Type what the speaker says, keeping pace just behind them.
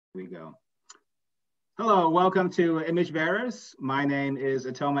We go. Hello, welcome to Image Bearers. My name is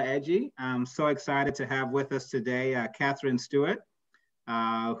Otoma Edje. I'm so excited to have with us today Katherine Stewart,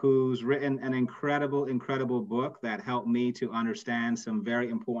 who's written an incredible book that helped me to understand some very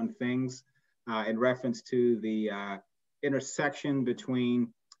important things in reference to the intersection between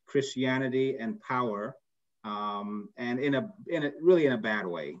Christianity and power, and in a really in a bad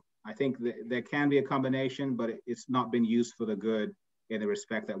way. I think that there can be a combination, but it's not been used for the good in the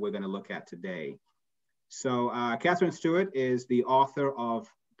respect that we're going to look at today. So Katherine Stewart is the author of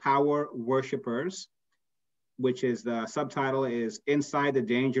Power Worshippers, which is the subtitle is Inside the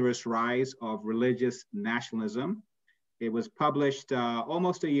Dangerous Rise of Religious Nationalism. It was published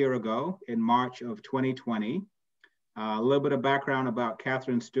almost a year ago in March of 2020. A little bit of background about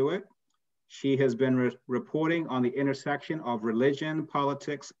Katherine Stewart. She has been reporting on the intersection of religion,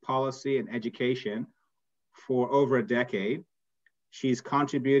 politics, policy, and education for over a decade. She's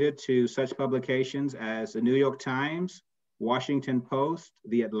contributed to such publications as the New York Times, Washington Post,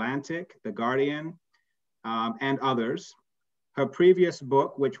 The Atlantic, The Guardian, and others. Her previous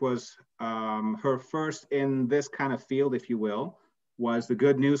book, which was her first in this kind of field, if you will, was The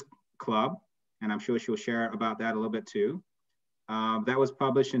Good News Club, and I'm sure she'll share about that a little bit too. That was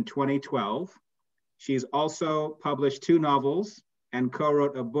published in 2012. She's also published 2 novels and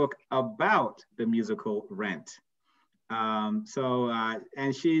co-wrote a book about the musical Rent. And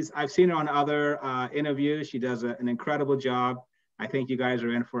I've seen her on other interviews. She does an incredible job. I think you guys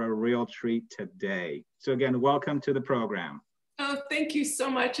are in for a real treat today. So again, welcome to the program. Oh, thank you so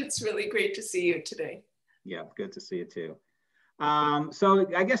much. It's really great to see you today. Yeah, good to see you too. So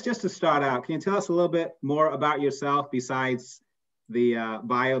I guess just to start out, can you tell us a little bit more about yourself besides the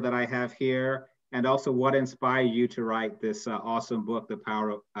bio that I have here, and also what inspired you to write this awesome book, The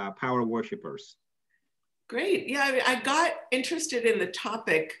Power Worshippers? Great. Yeah, I got interested in the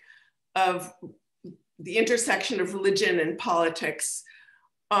topic of the intersection of religion and politics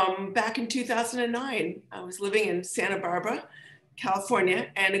back in 2009. I was living in Santa Barbara, California,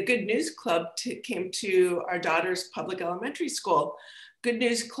 and a Good News Club came to our daughter's public elementary school. Good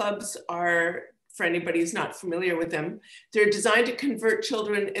News Clubs are, for anybody who's not familiar with them, they're designed to convert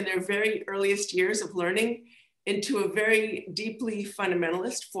children in their very earliest years of learning into a very deeply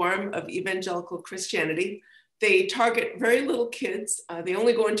fundamentalist form of evangelical Christianity. They target very little kids. They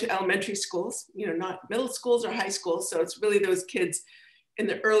only go into elementary schools, not middle schools or high schools. So it's really those kids in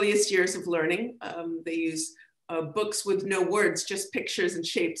the earliest years of learning. They use books with no words, just pictures and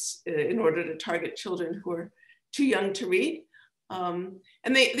shapes in order to target children who are too young to read. And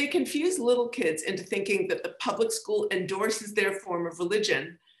they confuse little kids into thinking that the public school endorses their form of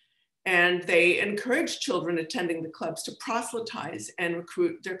religion. And they encourage children attending the clubs to proselytize and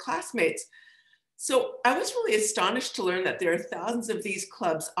recruit their classmates. So I was really astonished to learn that there are thousands of these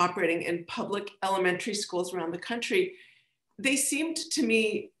clubs operating in public elementary schools around the country. They seemed to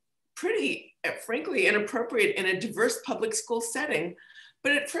me pretty, frankly, inappropriate in a diverse public school setting.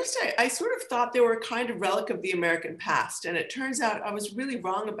 But at first I sort of thought they were a kind of relic of the American past. And it turns out I was really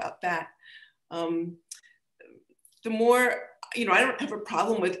wrong about that. The more, I don't have a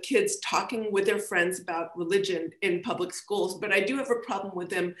problem with kids talking with their friends about religion in public schools, but I do have a problem with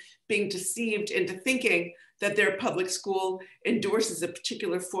them being deceived into thinking that their public school endorses a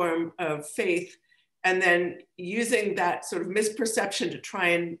particular form of faith, and then using that sort of misperception to try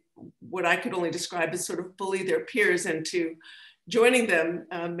and, what I could only describe as sort of bully their peers into joining them.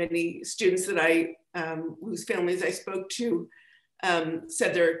 Many students that whose families I spoke to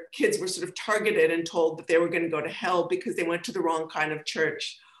said their kids were sort of targeted and told that they were going to go to hell because they went to the wrong kind of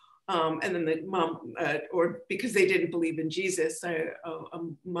church. And then the mom, or because they didn't believe in Jesus. A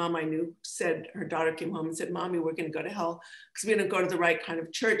mom I knew said, her daughter came home and said, "Mommy, we're going to go to hell because we didn't go to the right kind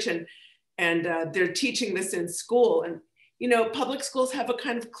of church." And they're teaching this in school. And, public schools have a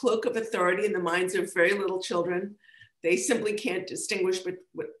kind of cloak of authority in the minds of very little children. They simply can't distinguish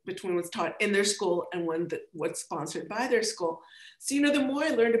between what's taught in their school and what's sponsored by their school. So, the more I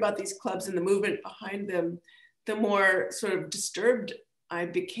learned about these clubs and the movement behind them, the more sort of disturbed I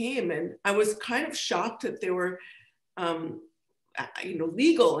became. And I was kind of shocked that they were,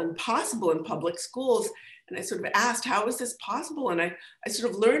 legal and possible in public schools. And I sort of asked, how is this possible? And I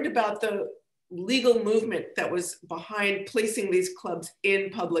sort of learned about the legal movement that was behind placing these clubs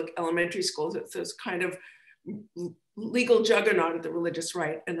in public elementary schools. It's this kind of legal juggernaut of the religious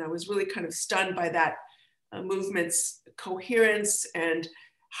right. And I was really kind of stunned by that movement's coherence and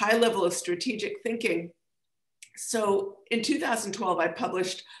high level of strategic thinking. So in 2012, I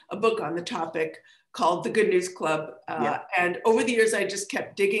published a book on the topic called The Good News Club. And over the years, I just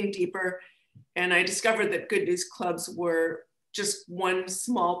kept digging deeper. And I discovered that Good News Clubs were just one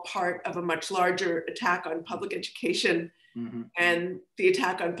small part of a much larger attack on public education. Mm-hmm. And the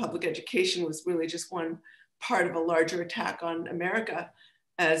attack on public education was really just one part of a larger attack on America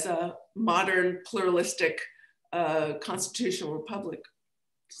as a modern, pluralistic, constitutional republic.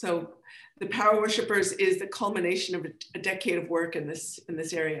 So The Power Worshippers is the culmination of a decade of work in this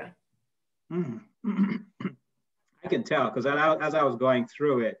area. Mm-hmm. I can tell, because as I was going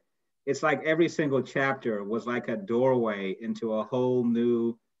through it, it's like every single chapter was like a doorway into a whole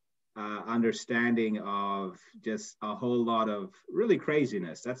new understanding of just a whole lot of really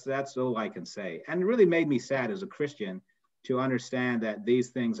craziness. That's all I can say. And it really made me sad as a Christian to understand that these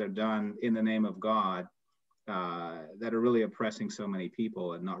things are done in the name of God that are really oppressing so many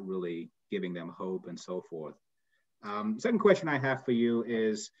people and not really giving them hope and so forth. Second question I have for you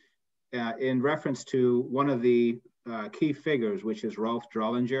is in reference to one of the key figures, which is Ralph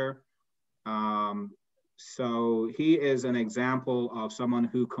Drollinger. So he is an example of someone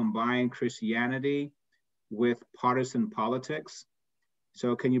who combined Christianity with partisan politics.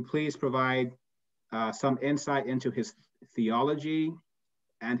 So can you please provide some insight into his theology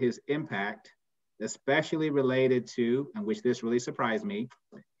and his impact, especially related to, and which this really surprised me,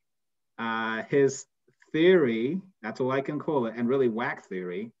 his theory, that's all I can call it, and really whack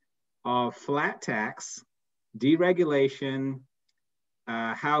theory, of flat tax, deregulation,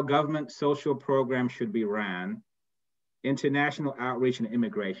 how government social programs should be ran, international outreach and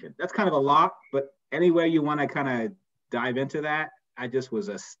immigration. That's kind of a lot, but anywhere you want to kind of dive into that, I just was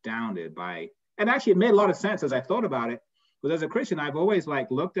astounded by, and actually it made a lot of sense as I thought about it, because as a Christian, I've always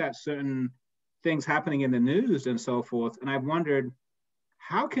looked at certain things happening in the news and so forth, and I've wondered,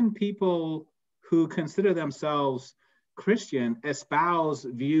 how can people who consider themselves Christian espouse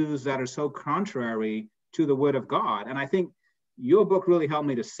views that are so contrary to the word of God? And I think your book really helped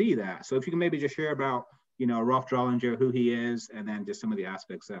me to see that. So if you can maybe just share about, Ralph Drollinger, who he is, and then just some of the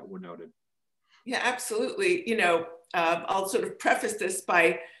aspects that were noted. Yeah, absolutely. I'll sort of preface this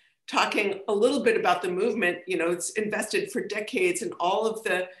by talking a little bit about the movement. It's invested for decades in all of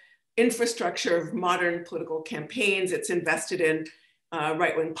the infrastructure of modern political campaigns. It's invested in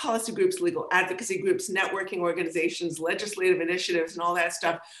right-wing policy groups, legal advocacy groups, networking organizations, legislative initiatives, and all that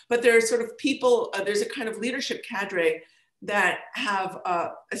stuff. But there are sort of people, there's a kind of leadership cadre that have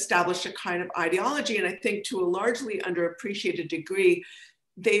established a kind of ideology. And I think to a largely underappreciated degree,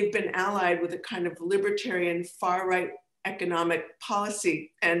 they've been allied with a kind of libertarian far-right economic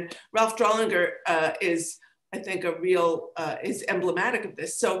policy. And Ralph Drollinger is, I think, is emblematic of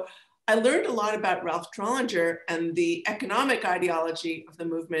this. So I learned a lot about Ralph Drollinger and the economic ideology of the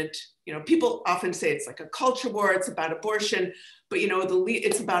movement. People often say it's like a culture war, it's about abortion, but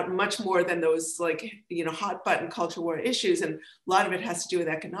it's about much more than those hot button culture war issues. And a lot of it has to do with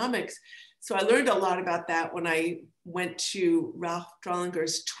economics. So I learned a lot about that when I went to Ralph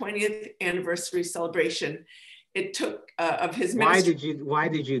Drollinger's 20th anniversary celebration. It took of his ministry. Why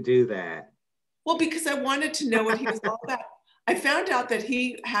did you do that? Well, because I wanted to know what he was all about. I found out that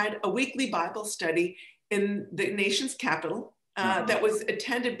he had a weekly Bible study in the nation's capital that was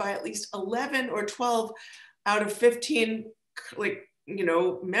attended by at least 11 or 12 out of 15,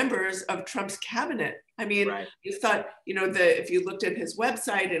 members of Trump's cabinet. I mean, right. You thought, if you looked at his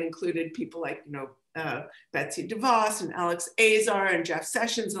website, it included people like, Betsy DeVos and Alex Azar and Jeff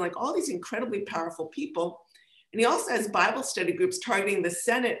Sessions and all these incredibly powerful people. And he also has Bible study groups targeting the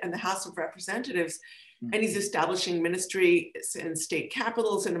Senate and the House of Representatives. And he's establishing ministry in state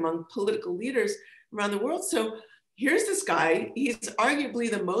capitals and among political leaders around the world. So here's this guy. He's arguably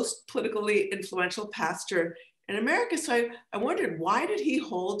the most politically influential pastor in America. So I wondered, why did he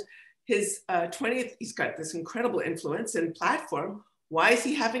hold his 20th? He's got this incredible influence and platform. Why is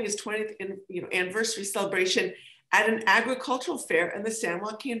he having his 20th anniversary celebration at an agricultural fair in the San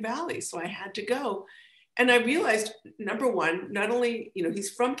Joaquin Valley? So I had to go. And I realized, number one, not only, he's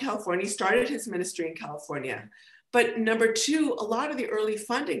from California, he started his ministry in California, but number two, a lot of the early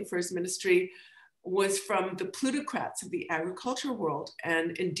funding for his ministry was from the plutocrats of the agriculture world.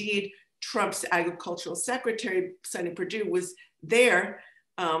 And indeed, Trump's agricultural secretary, Sonny Perdue, was there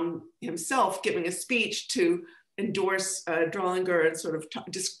himself giving a speech to endorse Drollinger and sort of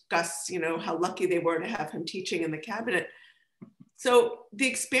discuss, how lucky they were to have him teaching in the cabinet. So the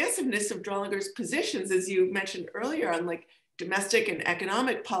expansiveness of Drollinger's positions, as you mentioned earlier, on domestic and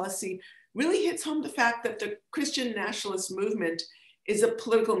economic policy, really hits home the fact that the Christian nationalist movement is a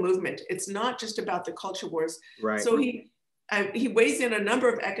political movement. It's not just about the culture wars. Right. So he weighs in a number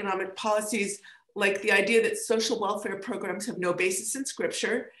of economic policies, like the idea that social welfare programs have no basis in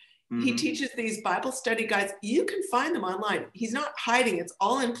scripture. Mm-hmm. He teaches these Bible study guides. You can find them online. He's not hiding. It's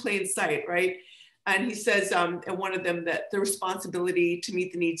all in plain sight, right? And he says in one of them that the responsibility to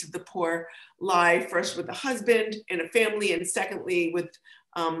meet the needs of the poor lie first with the husband in a family, and secondly with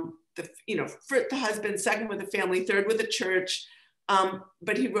for the husband, second with the family, third with the church.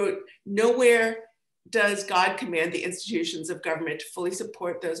 But he wrote, nowhere does God command the institutions of government to fully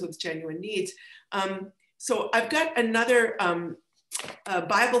support those with genuine needs. So I've got another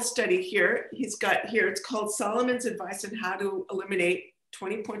Bible study here. He's got here, it's called Solomon's Advice on How to Eliminate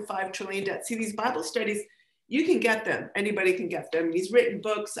 20.5 trillion debt. See, these Bible studies, you can get them. Anybody can get them. He's written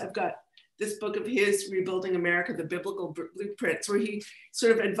books. I've got this book of his, Rebuilding America, the Biblical Blueprints, where he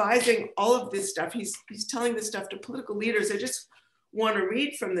sort of advising all of this stuff. He's telling this stuff to political leaders. I just want to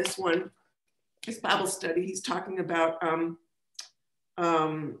read from this one, this Bible study. He's talking about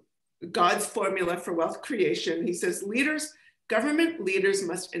God's formula for wealth creation. He says, government leaders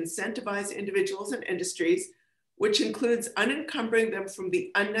must incentivize individuals and industries, which includes unencumbering them from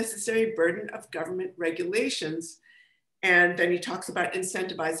the unnecessary burden of government regulations. And then he talks about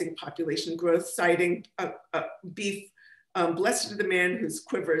incentivizing population growth, citing beef. Blessed is the man whose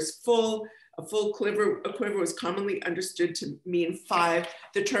quiver is full. A quiver was commonly understood to mean 5.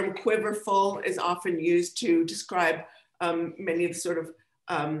 The term quiver full is often used to describe many of the sort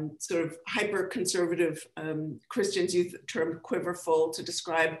of hyper-conservative Christians use the term quiver full to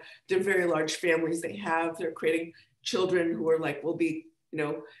describe their very large families they have. They're creating children who are like, will be,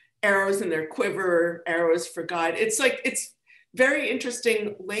 arrows in their quiver, arrows for God. It's very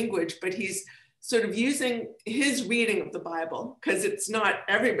interesting language, but he's sort of using his reading of the Bible, because it's not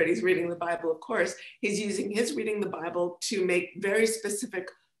everybody's reading the Bible, of course. He's using his reading the Bible to make very specific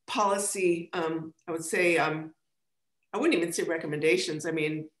policy, I would say, I wouldn't even say recommendations. I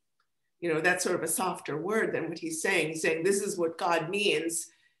mean, that's sort of a softer word than what he's saying. He's saying, this is what God means,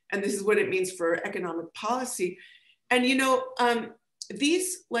 and this is what it means for economic policy. And,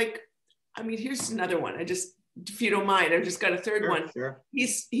 these, here's another one. If you don't mind, I've just got a third one. Sure.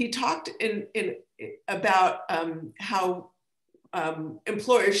 He talked about how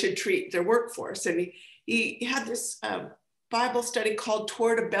employers should treat their workforce. And he had this Bible study called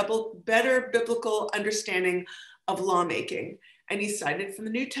Toward a Better Biblical Understanding of Lawmaking. And he cited from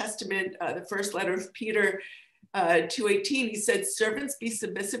the New Testament, the first letter of Peter 2:18, he said, servants, be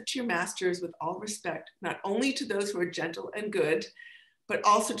submissive to your masters with all respect, not only to those who are gentle and good, but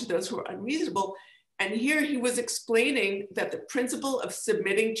also to those who are unreasonable. And here he was explaining that the principle of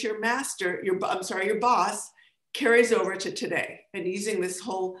submitting to your master, your boss, carries over to today. And using this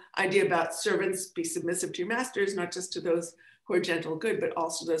whole idea about servants be submissive to your masters, not just to those who are gentle and good, but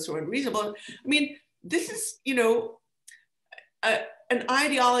also those who are unreasonable. I mean, this is, an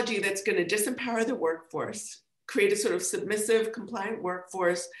ideology that's going to disempower the workforce, create a sort of submissive, compliant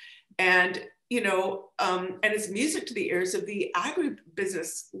workforce, and it's music to the ears of the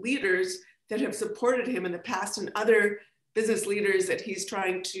agribusiness leaders that have supported him in the past and other business leaders that he's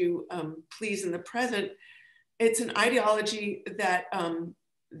trying to please in the present. It's an ideology that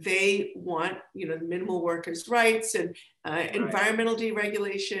they want, minimal workers' rights and environmental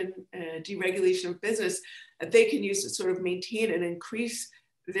deregulation, deregulation of business that they can use to sort of maintain and increase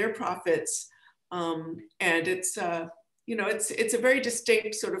their profits. And it's a very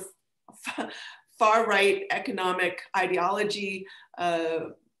distinct sort of far-right economic ideology.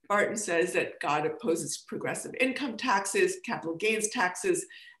 Barton says that God opposes progressive income taxes, capital gains taxes,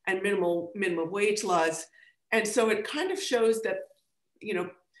 and minimum wage laws. And so it kind of shows that,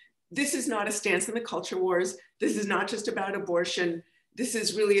 this is not a stance in the culture wars. This is not just about abortion. This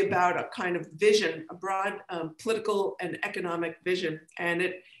is really about a kind of vision, a broad political and economic vision. And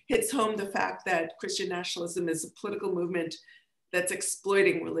it hits home the fact that Christian nationalism is a political movement that's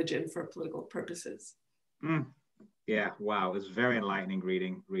exploiting religion for political purposes. Yeah, wow, it's very enlightening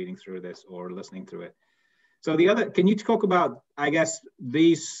reading through this or listening through it. So can you talk about, I guess,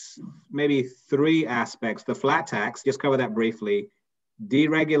 these maybe 3 aspects, the flat tax, just cover that briefly,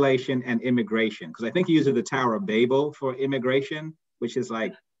 deregulation and immigration, because I think he uses the Tower of Babel for immigration, which is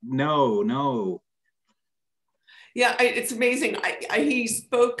like, no. Yeah, it's amazing. He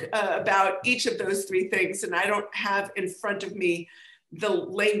spoke about each of those 3 things, and I don't have in front of me the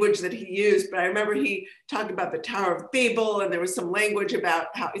language that he used, but I remember he talked about the Tower of Babel, and there was some language about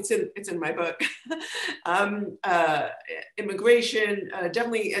how it's in my book. Immigration,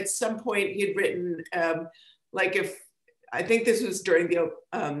 definitely at some point he had written, I think this was during this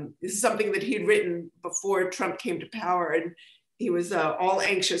is something that he'd written before Trump came to power, and he was all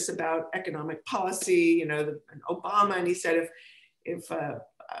anxious about economic policy, and Obama, and he said, if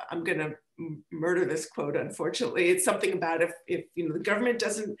I'm gonna murder this quote, unfortunately, it's something about if the government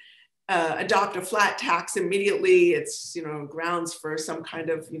doesn't adopt a flat tax immediately. It's, grounds for some kind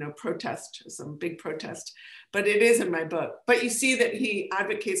of, protest, some big protest, but it is in my book. But you see that he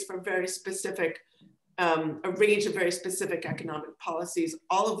advocates for very specific, a range of very specific economic policies,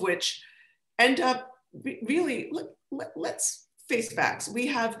 all of which end up really, let's face facts. We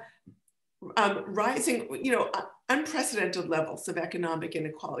have rising, unprecedented levels of economic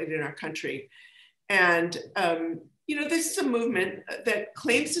inequality in our country. And, this is a movement that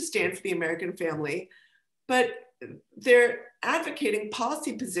claims to stand for the American family, but they're advocating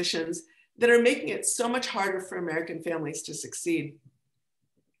policy positions that are making it so much harder for American families to succeed.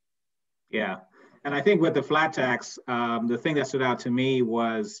 Yeah, and I think with the flat tax, the thing that stood out to me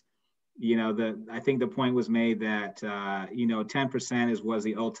was, I think the point was made that, 10% was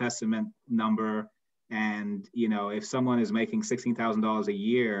the Old Testament number. And, if someone is making $16,000 a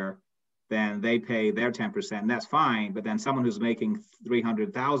year, then they pay their 10%, and that's fine. But then someone who's making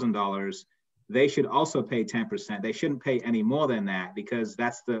 $300,000, they should also pay 10%. They shouldn't pay any more than that, because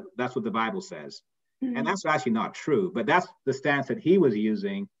that's what the Bible says. Mm-hmm. And that's actually not true, but that's the stance that he was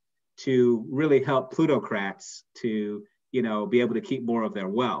using to really help plutocrats to, be able to keep more of their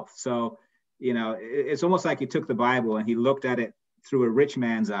wealth. So, it's almost like he took the Bible and he looked at it through a rich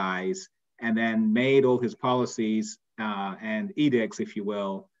man's eyes, and then made all his policies and edicts, if you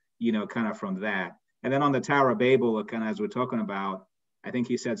will, kind of from that. And then on the Tower of Babel, kind of as we're talking about, I think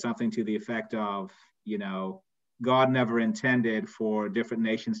he said something to the effect of, God never intended for different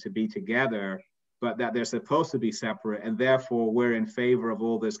nations to be together, but that they're supposed to be separate. And therefore we're in favor of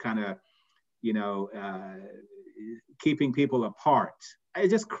all this kind of, keeping people apart.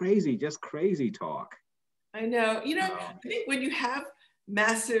 It's just crazy talk. I know, I think when you have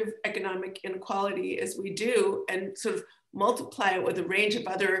massive economic inequality as we do, and sort of multiply it with a range of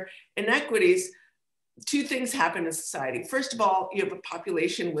other inequities, two things happen in society. First of all, you have a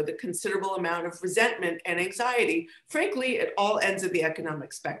population with a considerable amount of resentment and anxiety, frankly, at all ends of the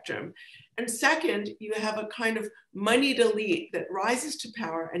economic spectrum. And second, you have a kind of moneyed elite that rises to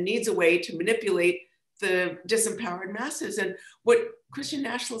power and needs a way to manipulate the disempowered masses. And what Christian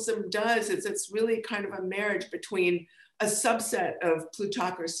nationalism does is it's really kind of a marriage between a subset of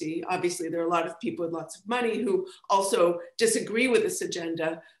plutocracy. Obviously, there are a lot of people with lots of money who also disagree with this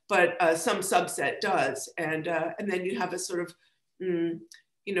agenda, but some subset does. And then you have a sort of,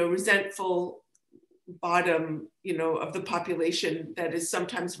 resentful bottom, of the population that is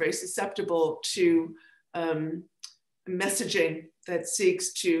sometimes very susceptible to messaging that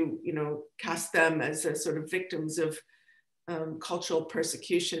seeks to, cast them as a sort of victims of cultural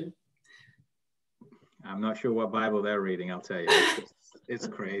persecution. I'm not sure what Bible they're reading, I'll tell you. It's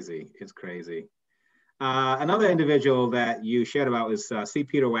crazy. It's crazy. Another individual that you shared about was C.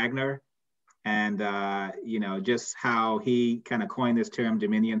 Peter Wagner, and just how he kind of coined this term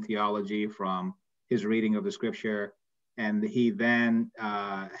dominion theology from his reading of the scripture. And he then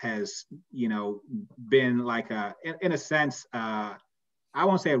has, been like in a sense, I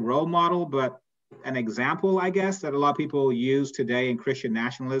won't say a role model, but an example, I guess, that a lot of people use today in Christian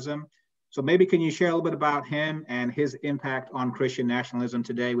nationalism. So maybe can you share a little bit about him and his impact on Christian nationalism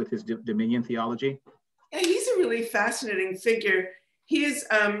today with his dominion theology? Yeah, he's a really fascinating figure. He is,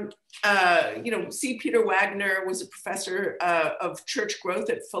 C. Peter Wagner was a professor of church growth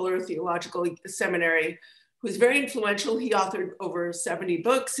at Fuller Theological Seminary, who's very influential. He authored over 70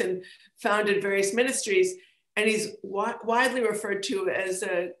 books and founded various ministries. And he's widely referred to as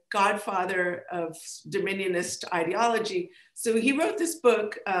a godfather of dominionist ideology. So he wrote this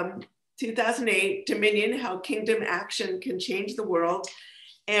book, 2008, Dominion, How Kingdom Action Can Change the World.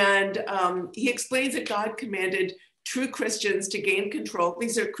 And he explains that God commanded true Christians to gain control.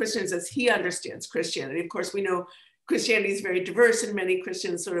 These are Christians as he understands Christianity. Of course, we know Christianity is very diverse, and many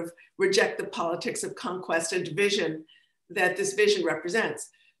Christians sort of reject the politics of conquest and division that this vision represents.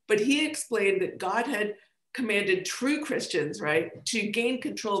 But he explained that God had commanded true Christians, right, to gain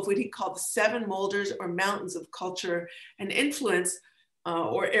control of what he called the 7 molders or mountains of culture and influence,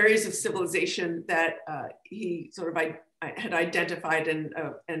 or areas of civilization that he sort of had identified, and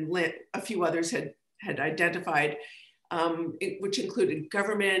a few others had identified, which included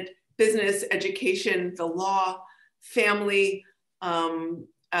government, business, education, the law, family, and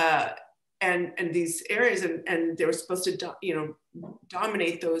these areas, and they were supposed to,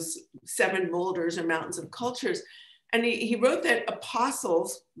 dominate those 7 molders or mountains of cultures. And he wrote that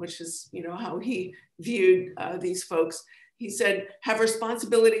apostles, which is, how he viewed these folks, he said, have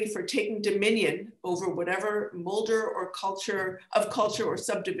responsibility for taking dominion over whatever molder or culture or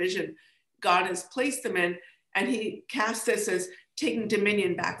subdivision God has placed them in. And he cast this as taking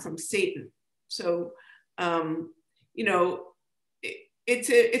dominion back from Satan. So,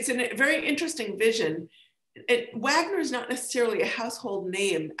 it's a very interesting vision. Wagner is not necessarily a household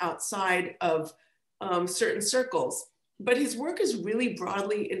name outside of certain circles, but his work is really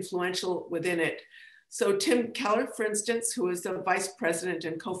broadly influential within it. So Tim Keller, for instance, who is the vice president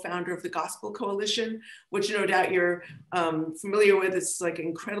and co-founder of the Gospel Coalition, which no doubt you're familiar with, it's like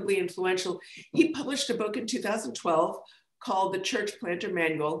incredibly influential. He published a book in 2012 called The Church Planter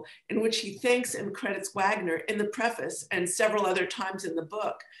Manual, in which he thanks and credits Wagner in the preface and several other times in the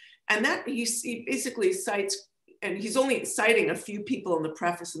book. And that he basically cites, and he's only citing a few people in the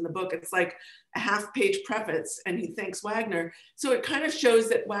preface in the book. It's like a half-page preface, and he thanks Wagner. So it kind of shows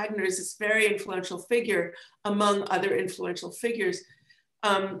that Wagner is this very influential figure among other influential figures.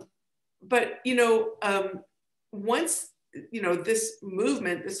 But once this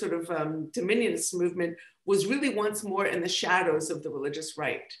movement, this sort of dominionist movement, was really once more in the shadows of the religious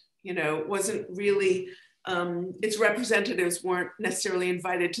right. It wasn't really, its representatives weren't necessarily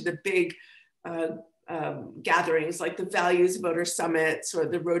invited to the big gatherings like the Values Voter Summits or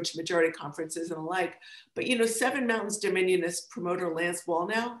the Road to Majority conferences and the like. But Seven Mountains Dominionist promoter Lance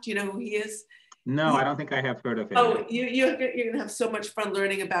Wallnau, do you know who he is? No, I don't think I have heard of him. Oh, you're gonna have so much fun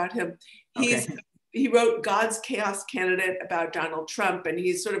learning about him. Okay. He wrote God's Chaos Candidate about Donald Trump, and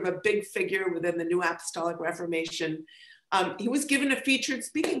he's sort of a big figure within the New Apostolic Reformation. He was given a featured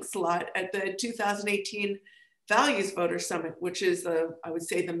speaking slot at the 2018 Values Voter Summit, which is I would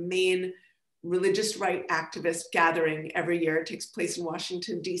say the main religious right activist gathering every year. It takes place in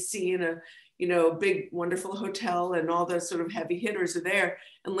Washington, DC, in a big, wonderful hotel, and all the sort of heavy hitters are there.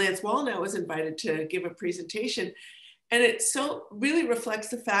 And Lance Wallnau was invited to give a presentation. And it so really reflects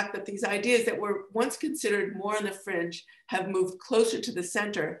the fact that these ideas that were once considered more on the fringe have moved closer to the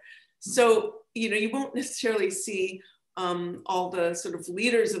center. So, you won't necessarily see all the sort of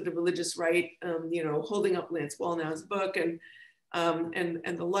leaders of the religious right, holding up Lance Wallnau's book and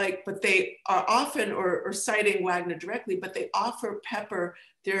the like, but they are often, or citing Wagner directly, but they pepper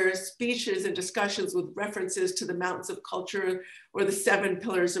their speeches and discussions with references to the mountains of culture, or the 7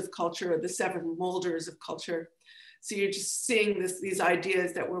 pillars of culture, or the 7 molders of culture. So you're just seeing these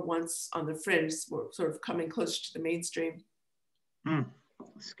ideas that were once on the fringe were sort of coming closer to the mainstream.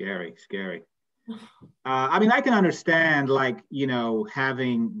 Scary. I mean, I can understand,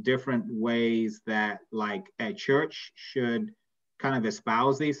 having different ways that, a church should kind of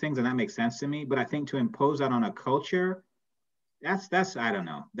espouse these things, and that makes sense to me. But I think to impose that on a culture, that's I don't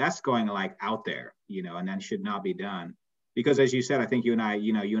know, that's going out there, and that should not be done. Because as you said, I think you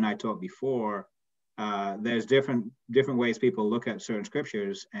and I talked before, there's different ways people look at certain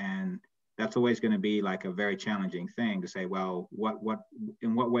scriptures, and that's always going to be a very challenging thing to say, well,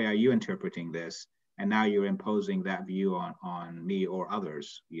 in what way are you interpreting this? And now you're imposing that view on me or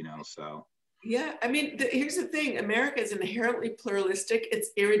others, so. Yeah, I mean, here's the thing. America is inherently pluralistic. It's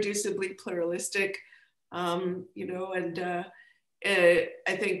irreducibly pluralistic, and I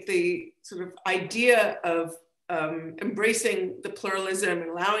think the sort of idea of embracing the pluralism and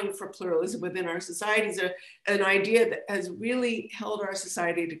allowing for pluralism within our societies are an idea that has really held our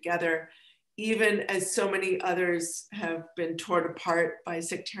society together, even as so many others have been torn apart by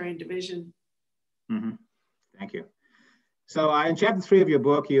sectarian division. Mm-hmm. Thank you. So in chapter 3 of your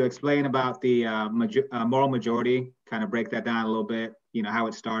book, you explain about the moral majority, kind of break that down a little bit, how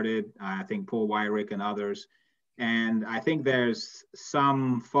it started, I think Paul Weyrich and others. And I think there's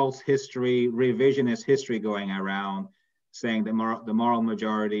some false history, revisionist history going around saying that the moral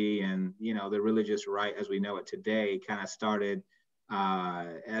majority and, the religious right as we know it today kind of started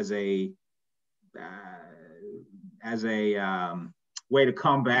as a way to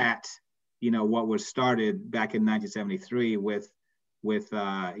combat what was started back in 1973 with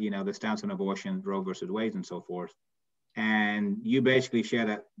the stance on abortion, Roe versus Wade, and so forth. And you basically share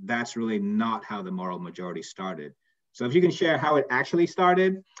that that's really not how the moral majority started. So if you can share how it actually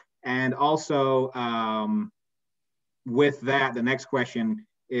started, and also with that, the next question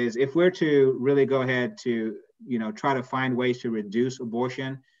is, if we're to really go ahead to try to find ways to reduce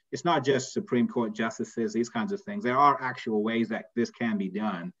abortion, it's not just Supreme Court justices, these kinds of things. There are actual ways that this can be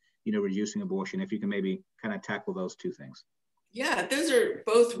done. Reducing abortion, if you can maybe kind of tackle those two things. Yeah, those are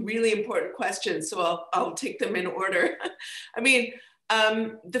both really important questions. So I'll take them in order. I mean,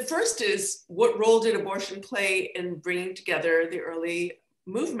 the first is, what role did abortion play in bringing together the early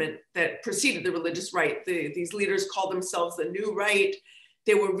movement that preceded the religious right? These leaders called themselves the New Right.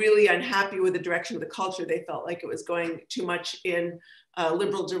 They were really unhappy with the direction of the culture. They felt like it was going too much in a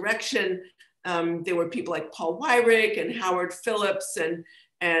liberal direction. There were people like Paul Weyrich and Howard Phillips and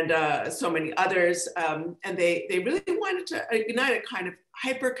so many others. And they really wanted to ignite a kind of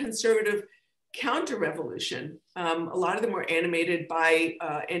hyper-conservative counter-revolution. A lot of them were animated by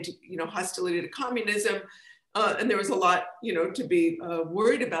hostility to communism. And there was a lot, to be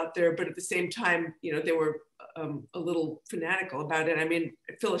worried about there, but at the same time, they were a little fanatical about it. I mean,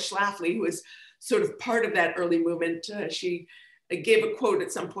 Phyllis Schlafly, who was sort of part of that early movement, she gave a quote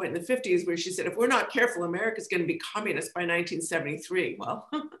at some point in the 50s where she said, if we're not careful, America's going to be communist by 1973. Well,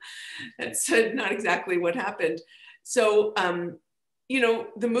 that's not exactly what happened. So,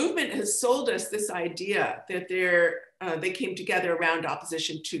 the movement has sold us this idea that they came together around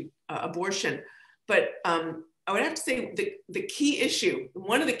opposition to abortion. But I would have to say the key issue,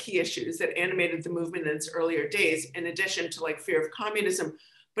 one of the key issues that animated the movement in its earlier days, in addition to like fear of communism,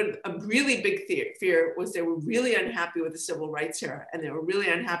 but a really big fear was they were really unhappy with the civil rights era, and they were really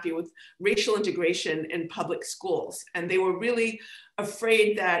unhappy with racial integration in public schools. And they were really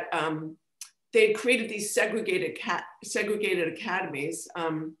afraid that they had created these segregated academies.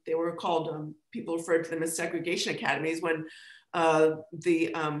 They were called, people referred to them as segregation academies when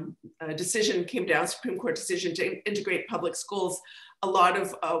the decision came down, Supreme Court decision to integrate public schools. A lot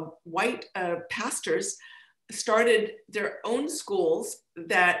of white pastors started their own schools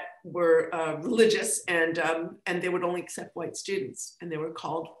that were religious, and they would only accept white students, and they were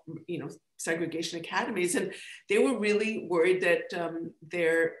called, segregation academies. And they were really worried that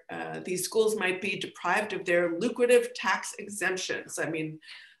these schools might be deprived of their lucrative tax exemptions. I mean,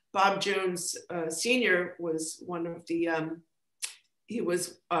 Bob Jones Sr. was one of the,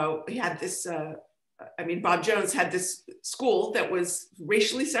 Bob Jones had this school that was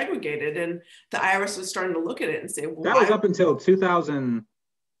racially segregated, and the IRS was starting to look at it and say, well, that was up until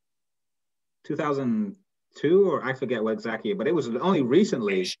 2002, or I forget what exactly, but it was only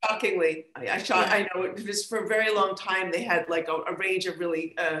recently. Shockingly, I know it was for a very long time. They had like a range of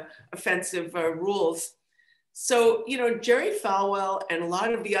really offensive rules. So, Jerry Falwell and a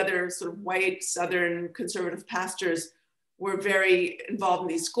lot of the other sort of white Southern conservative pastors were very involved in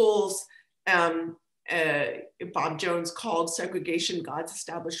these schools. Bob Jones called segregation God's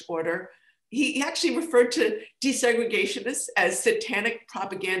established order. He actually referred to desegregationists as satanic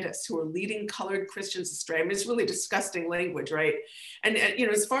propagandists who are leading colored Christians astray. I mean, it's really disgusting language, right? And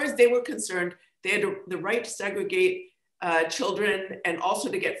as far as they were concerned, they had the right to segregate children and also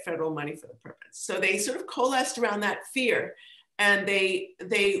to get federal money for the purpose. So they sort of coalesced around that fear. And they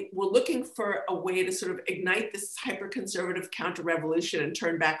were looking for a way to sort of ignite this hyper-conservative counter-revolution and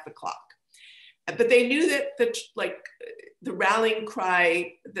turn back the clock. But they knew that the rallying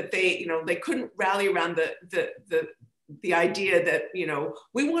cry that they couldn't rally around the idea that,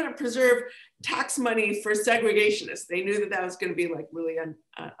 we want to preserve tax money for segregationists. They knew that was going to be like really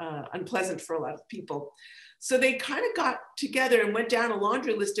unpleasant for a lot of people. So they kind of got together and went down a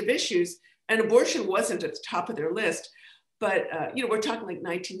laundry list of issues, and abortion wasn't at the top of their list. But, we're talking like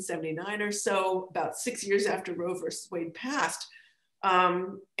 1979 or so, about 6 years after Roe versus Wade passed.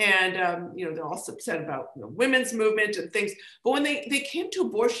 They're also upset about women's movement and things. But when they came to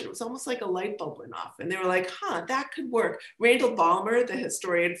abortion, it was almost like a light bulb went off. And they were like, that could work. Randall Ballmer, the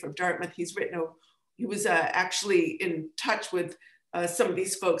historian from Dartmouth, he was actually in touch with some of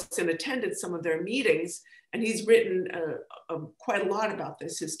these folks and attended some of their meetings. And he's written quite a lot about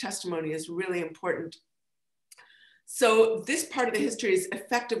this. His testimony is really important. So this part of the history has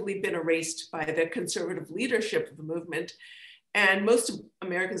effectively been erased by the conservative leadership of the movement. And most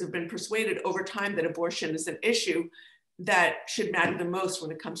Americans have been persuaded over time that abortion is an issue that should matter the most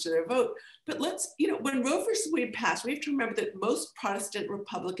when it comes to their vote. But when Roe versus Wade passed, we have to remember that most Protestant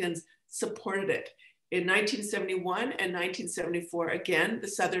Republicans supported it. In 1971 and 1974, again, the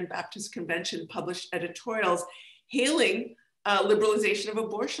Southern Baptist Convention published editorials hailing liberalization of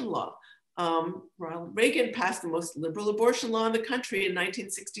abortion law. Ronald Reagan passed the most liberal abortion law in the country in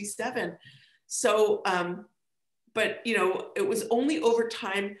 1967. So, but it was only over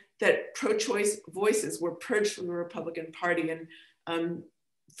time that pro-choice voices were purged from the Republican Party. And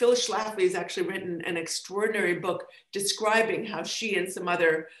Phyllis Schlafly has actually written an extraordinary book describing how she and some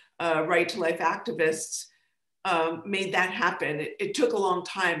other right to life activists made that happen. It took a long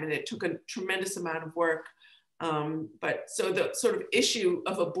time, and it took a tremendous amount of work. But so the sort of issue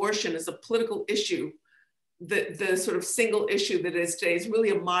of abortion is a political issue. The sort of single issue that is today is really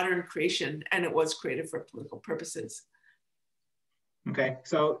a modern creation, and it was created for political purposes. Okay,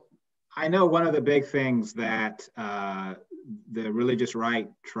 so I know one of the big things that the religious right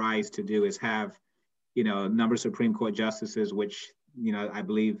tries to do is have, a number of Supreme Court justices, which, I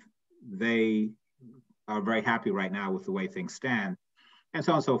believe they are very happy right now with the way things stand, and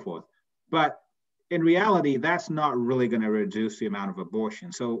so on and so forth. But in reality, that's not really going to reduce the amount of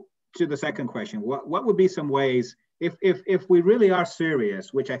abortion. So to the second question, what would be some ways if we really are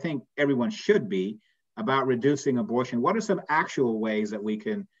serious, which I think everyone should be, about reducing abortion, what are some actual ways that we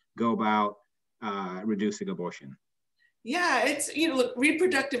can go about reducing abortion? Yeah, it's, look,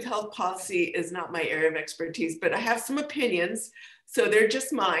 reproductive health policy is not my area of expertise, but I have some opinions. So they're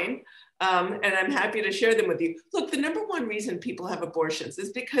just mine. And I'm happy to share them with you. Look, the number one reason people have abortions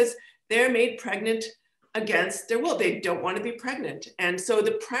is because they're made pregnant against their will. They don't want to be pregnant. And so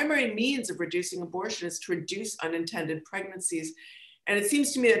the primary means of reducing abortion is to reduce unintended pregnancies. And it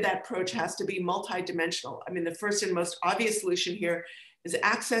seems to me that that approach has to be multidimensional. I mean, the first and most obvious solution here is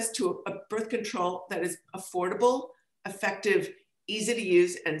access to a birth control that is affordable, effective, easy to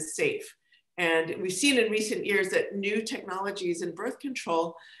use, and safe. And we've seen in recent years that new technologies in birth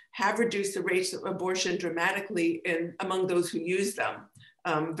control have reduced the rates of abortion dramatically among those who use them.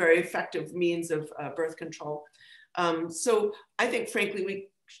 Very effective means of birth control. So I think, frankly, we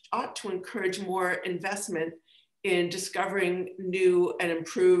ought to encourage more investment in discovering new and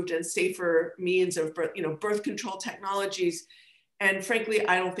improved and safer means of birth control technologies. And frankly,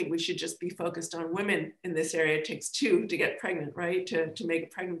 I don't think we should just be focused on women in this area. It takes two to get pregnant, right? To make a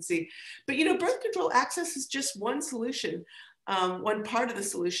pregnancy. But birth control access is just one solution. One part of the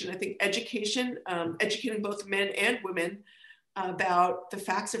solution. I think education, educating both men and women about the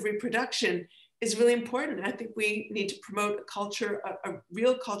facts of reproduction is really important. I think we need to promote a culture, a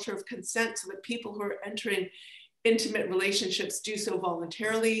real culture of consent, so that people who are entering intimate relationships do so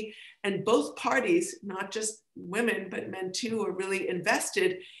voluntarily. And both parties, not just women, but men too, are really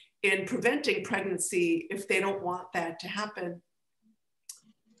invested in preventing pregnancy if they don't want that to happen.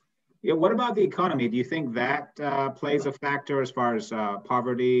 Yeah, what about the economy? Do you think that plays a factor as far as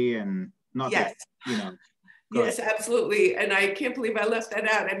poverty and not yes. that, Yes, absolutely. And I can't believe I left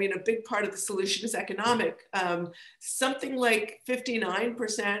that out. I mean, a big part of the solution is economic. Something like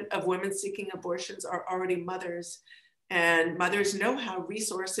 59% of women seeking abortions are already mothers. And mothers know how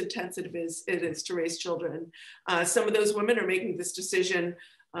resource intensive it is to raise children. Some of those women are making this decision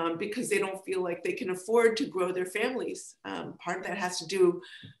because they don't feel like they can afford to grow their families. Part of that has to do,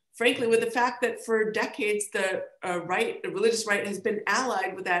 frankly, with the fact that for decades, the religious right has been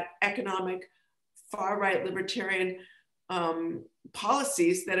allied with that economic far-right libertarian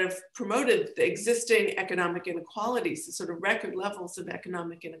policies that have promoted the existing economic inequalities, the sort of record levels of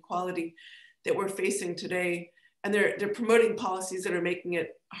economic inequality that we're facing today. And they're promoting policies that are making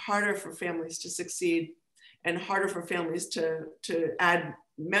it harder for families to succeed and harder for families to add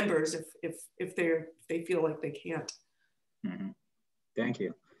members if they feel like they can't. Mm-hmm. Thank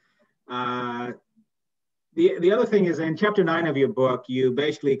you. The other thing is, in chapter 9 of your book, you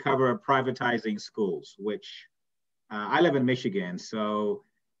basically cover privatizing schools, which I live in Michigan. So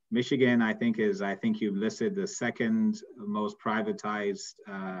Michigan, I think you've listed the second most privatized,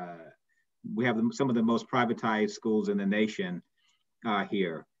 we have some of the most privatized schools in the nation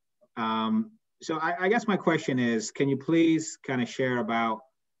here. So I guess my question is, can you please kind of share about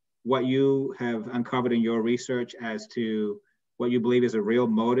what you have uncovered in your research as to what you believe is a real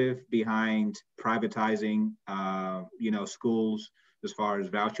motive behind privatizing, schools, as far as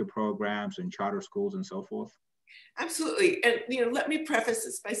voucher programs and charter schools and so forth? Absolutely. And, let me preface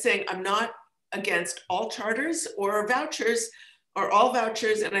this by saying I'm not against all charters or vouchers or all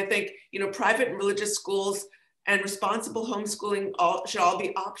vouchers. And I think, private and religious schools and responsible homeschooling should all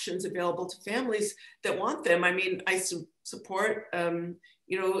be options available to families that want them. I mean, I support,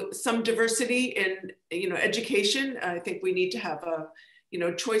 some diversity in, education. I think we need to have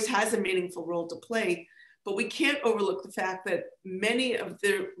choice has a meaningful role to play, but we can't overlook the fact that many of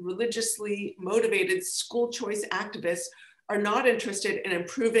the religiously motivated school choice activists are not interested in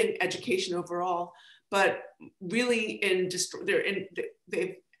improving education overall, but really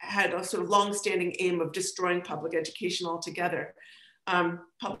they've had a sort of longstanding aim of destroying public education altogether.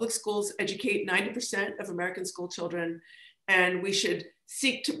 Public schools educate 90% of American school children, and we should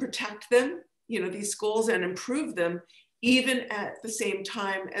seek to protect them, these schools, and improve them, even at the same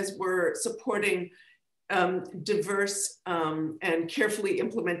time as we're supporting diverse and carefully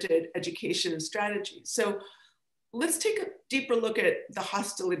implemented education strategies. So let's take a deeper look at the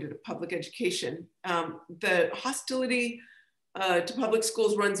hostility to public education. The hostility to public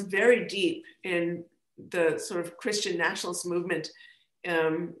schools runs very deep in the sort of Christian nationalist movement.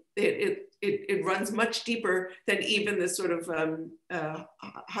 It runs much deeper than even the sort of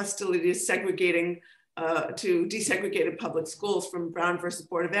hostility to segregating, to desegregated public schools from Brown versus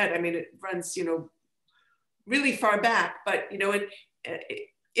Board of Ed. I mean, it runs, really far back, but,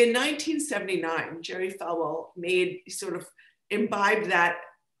 in 1979, Jerry Falwell imbibed that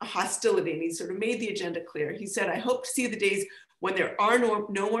hostility, and he sort of made the agenda clear. He said, I hope to see the days when there are no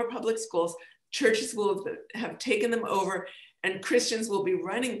more public schools churches will have taken them over and Christians will be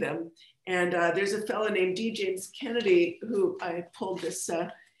running them. And there's a fellow named D. James Kennedy who I pulled this,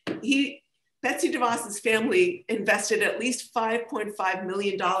 Betsy DeVos's family invested at least $5.5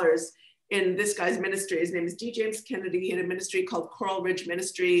 million in this guy's ministry. His name is D. James Kennedy. He had a ministry called Coral Ridge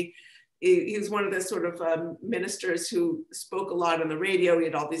Ministry. He was one of the sort of ministers who spoke a lot on the radio. He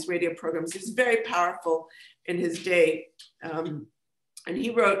had all these radio programs. He was very powerful in his day. And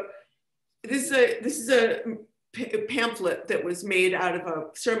he wrote, this is a pamphlet that was made out of a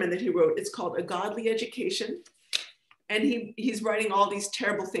sermon that he wrote. It's called A Godly Education. And he's writing all these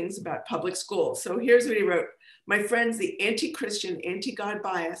terrible things about public schools. So here's what he wrote. My friends, the anti-Christian, anti-God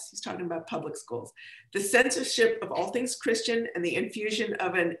bias, he's talking about public schools, the censorship of all things Christian and the infusion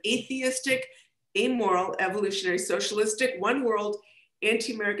of an atheistic, amoral, evolutionary, socialistic, one world,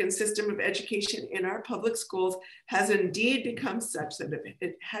 anti-American system of education in our public schools has indeed become such that if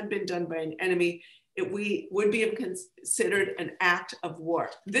it had been done by an enemy, we would be considered an act of war.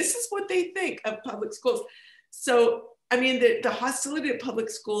 This is what they think of public schools. So, I mean, the hostility of public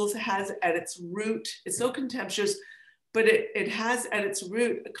schools has at its root, it's so contemptuous, but it has at its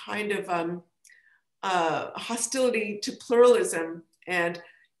root a kind of hostility to pluralism. And,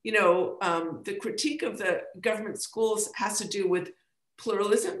 you know, the critique of the government schools has to do with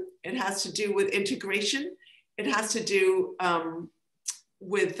pluralism. It has to do with integration. It has to do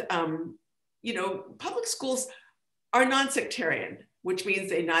with, you know, public schools are non-sectarian, which means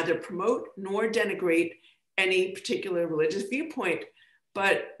they neither promote nor denigrate any particular religious viewpoint,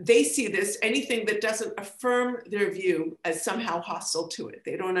 but they see this, anything that doesn't affirm their view, as somehow hostile to it.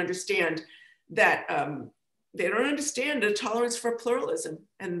 They don't understand that, they don't understand the tolerance for pluralism.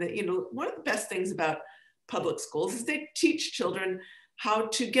 And you know, one of the best things about public schools is they teach children how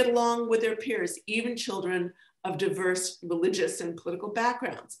to get along with their peers, even children of diverse religious and political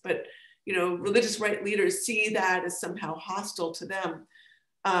backgrounds. But you know, religious right leaders see that as somehow hostile to them.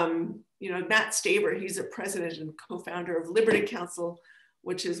 You know, Matt Staver, he's a president and co-founder of Liberty Council,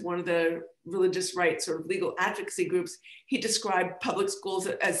 which is one of the religious rights or legal advocacy groups. He described public schools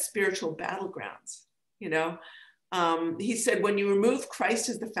as spiritual battlegrounds. You know, he said, when you remove Christ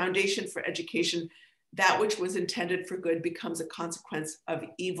as the foundation for education, that which was intended for good becomes a consequence of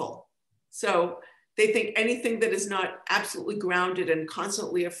evil. So they think anything that is not absolutely grounded and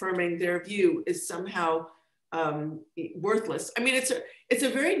constantly affirming their view is somehow worthless. I mean, it's a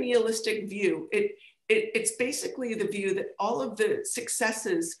very nihilistic view. It's basically the view that all of the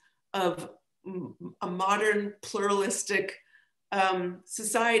successes of a modern pluralistic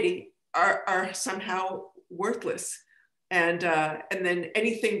society are somehow worthless, and then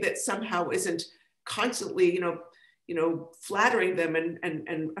anything that somehow isn't constantly, you know, flattering them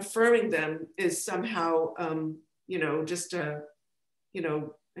and affirming them is somehow, you know, just you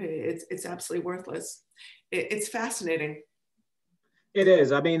know, it's absolutely worthless. It's fascinating. It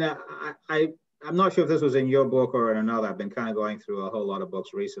is. I mean, I'm not sure if this was in your book or in another. I've been kind of going through a whole lot of books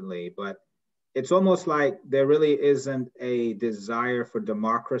recently, but it's almost like there really isn't a desire for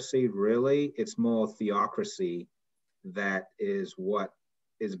democracy, really. It's more theocracy that is what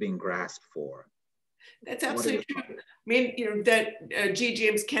is being grasped for. That's absolutely true. I mean, you know, that G.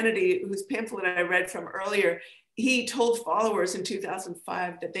 James Kennedy, whose pamphlet I read from earlier, he told followers in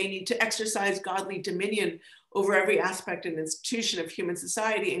 2005 that they need to exercise godly dominion over every aspect and institution of human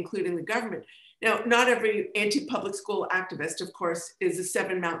society, including the government. Now, not every anti-public school activist, of course, is a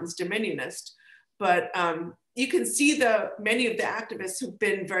Seven Mountains dominionist, but you can see many of the activists who've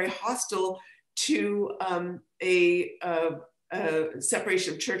been very hostile to a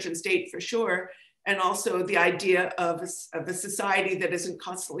separation of church and state, for sure, and also the idea of a society that isn't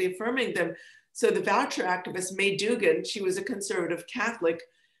constantly affirming them. So the voucher activist, May Dugan, she was a conservative Catholic,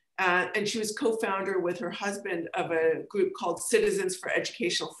 and she was co-founder with her husband of a group called Citizens for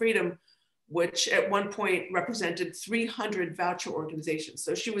Educational Freedom, which at one point represented 300 voucher organizations.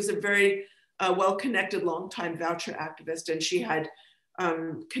 So she was a very well-connected, longtime voucher activist, and she had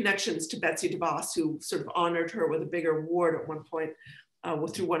connections to Betsy DeVos, who sort of honored her with a big award at one point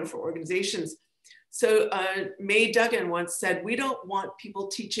through one of her organizations. So May Dugan once said, we don't want people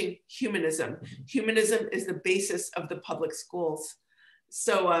teaching humanism. Humanism is the basis of the public schools.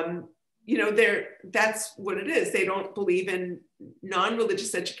 So, you know, that's what it is. They don't believe in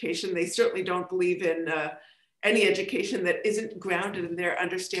non-religious education. They certainly don't believe in any education that isn't grounded in their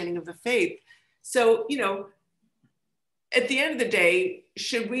understanding of the faith. So, you know, at the end of the day,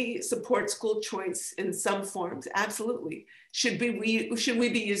 should we support school choice in some forms? Absolutely. Should we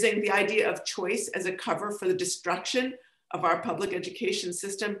be using the idea of choice as a cover for the destruction of our public education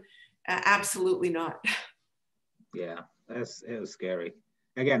system? Absolutely not. Yeah, it was scary.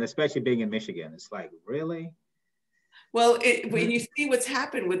 again, especially being in Michigan, it's like, really? Well, when you see what's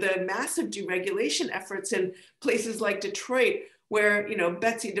happened with the massive deregulation efforts in places like Detroit, where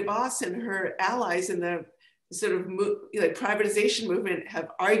Betsy DeVos and her allies in the sort of privatization movement have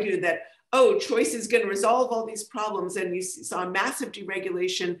argued that, oh, choice is going to resolve all these problems, and you saw massive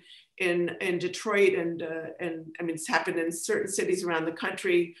deregulation in Detroit, and I mean, it's happened in certain cities around the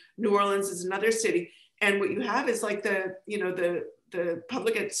country. New Orleans is another city, and what you have is like the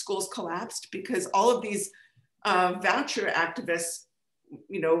public schools collapsed because all of these voucher activists,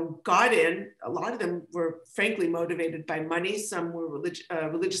 got in. A lot of them were frankly motivated by money. Some were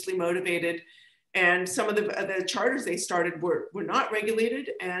religiously motivated, and some of the charters they started were not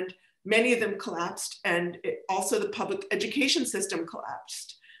regulated, and many of them collapsed. And also the public education system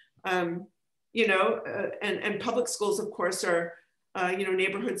collapsed. And public schools, of course, are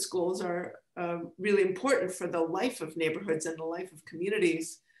neighborhood schools are really important for the life of neighborhoods and the life of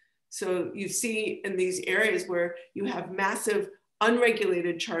communities. So you see in these areas where you have massive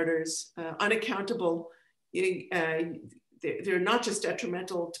unregulated charters, unaccountable, they're not just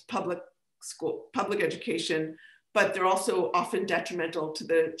detrimental to public education, but they're also often detrimental to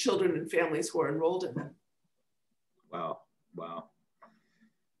the children and families who are enrolled in them. Wow, wow.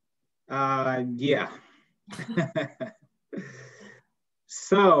 Yeah.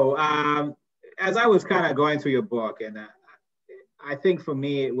 So as I was kind of going through your book, and I think for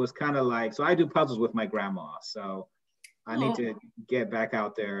me, it was kind of like, so I do puzzles with my grandma. So I need to get back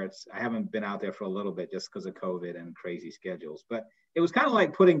out there. I haven't been out there for a little bit just because of COVID and crazy schedules, but it was kind of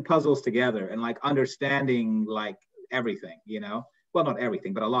like putting puzzles together and like understanding like everything, well, not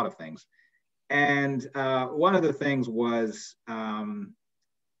everything, but a lot of things. And one of the things was,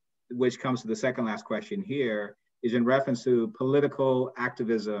 which comes to the second last question here, is in reference to political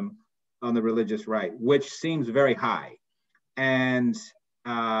activism on the religious right, which seems very high. And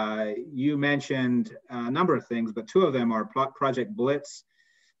you mentioned a number of things, but two of them are Project Blitz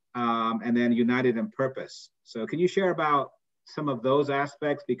and then United in Purpose. So can you share about some of those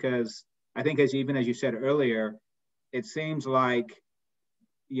aspects? Because I think even as you said earlier, it seems like,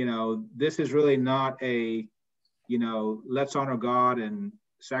 this is really not a, let's honor God and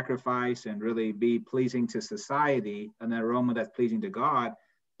sacrifice and really be pleasing to society, an aroma that's pleasing to God,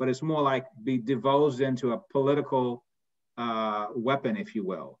 but it's more like be divulged into a political weapon, if you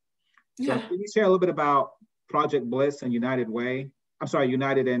will. So can you share a little bit about Project Bliss and United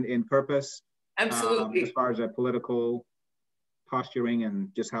in Purpose? Absolutely. As far as a political posturing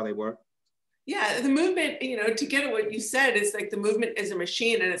and just how they work? Yeah, the movement, to get at what you said, is like the movement is a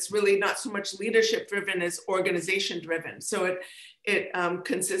machine, and it's really not so much leadership driven as organization driven. So it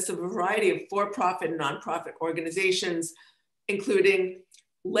consists of a variety of for-profit and nonprofit organizations, including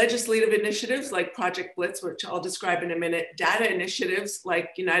legislative initiatives like Project Blitz, which I'll describe in a minute, data initiatives like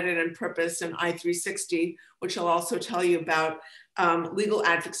United in Purpose and I360, which I'll also tell you about, legal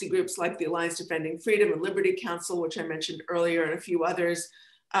advocacy groups like the Alliance Defending Freedom and Liberty Council, which I mentioned earlier, and a few others,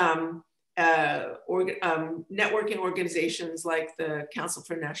 networking organizations like the Council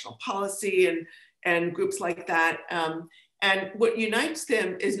for National Policy and groups like that. And what unites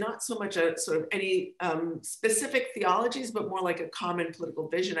them is not so much a sort of any specific theologies, but more like a common political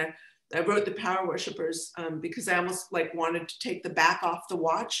vision. I wrote The Power Worshippers because I almost like wanted to take the back off the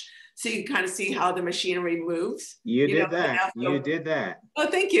watch so you can kind of see how the machinery moves. You did that.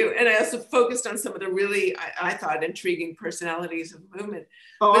 Oh, thank you. And I also focused on some of the really, I thought, intriguing personalities of the movement.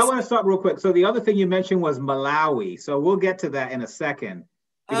 Oh, I want to stop real quick. So the other thing you mentioned was Malawi. So we'll get to that in a second.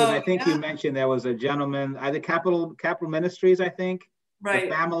 Because I think you mentioned there was a gentleman, either Capital Ministries, I think. Right.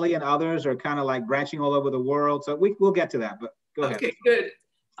 The family and others are kind of like branching all over the world. So we'll get to that, but go ahead. Okay, good.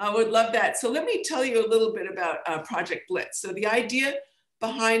 I would love that. So let me tell you a little bit about Project Blitz. So the idea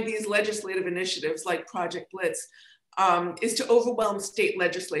behind these legislative initiatives like Project Blitz is to overwhelm state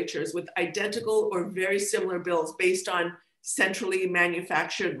legislatures with identical or very similar bills based on centrally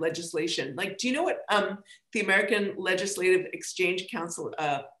manufactured legislation. Like, do you know what the American Legislative Exchange Council,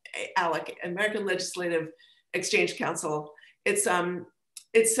 ALEC, American Legislative Exchange Council,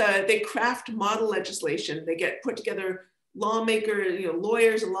 they craft model legislation. They get put together lawmakers,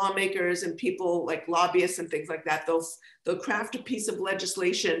 lawyers and lawmakers and people like lobbyists and things like that. They'll craft a piece of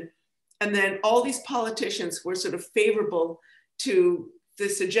legislation, and then all these politicians who are sort of favorable to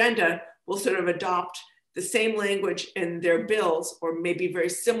this agenda will sort of adopt the same language in their bills, or maybe very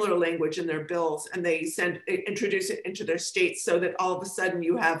similar language in their bills, and they introduce it into their states, so that all of a sudden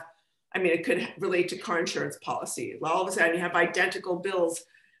you have, it could relate to car insurance policy. All of a sudden you have identical bills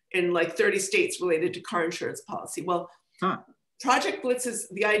in like 30 states related to car insurance policy. Well, Project Blitz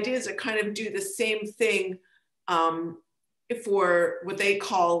the idea is to kind of do the same thing for what they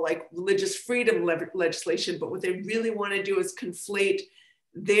call like religious freedom legislation, but what they really want to do is conflate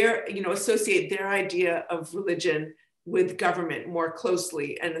their, associate their idea of religion with government more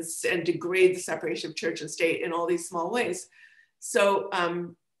closely and degrade the separation of church and state in all these small ways. So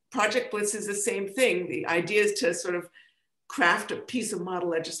Project Blitz is the same thing. The idea is to sort of craft a piece of model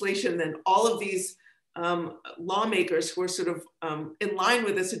legislation, then all of these lawmakers who are sort of in line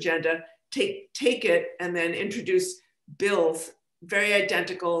with this agenda take it and then introduce bills very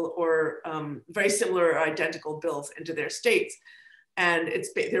identical or very similar or identical bills into their states. And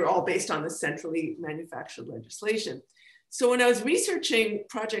they're all based on the centrally manufactured legislation. So when I was researching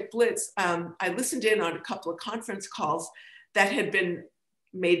Project Blitz, I listened in on a couple of conference calls that had been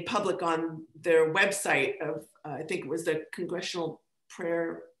made public on their website of, I think it was the Congressional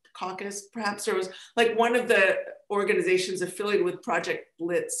Prayer Caucus, perhaps, or it was like one of the organizations affiliated with Project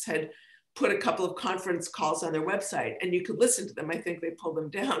Blitz had put a couple of conference calls on their website, and you could listen to them. I think they pulled them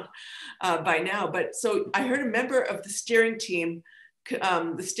down by now. But so I heard a member of the steering team,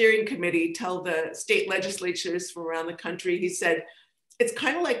 the steering committee, tell the state legislatures from around the country, he said, it's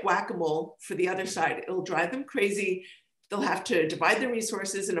kind of like whack-a-mole for the other side. It'll drive them crazy. They'll have to divide their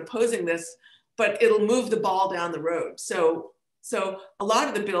resources in opposing this, but it'll move the ball down the road. So a lot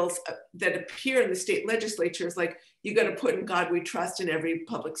of the bills that appear in the state legislatures, like you got to put "In God We Trust" in every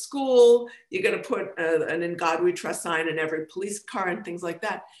public school, you got to put an "In God We Trust" sign in every police car and things like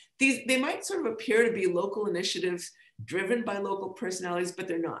that. They might sort of appear to be local initiatives driven by local personalities, but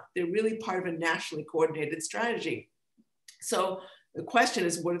they're not. They're really part of a nationally coordinated strategy. So the question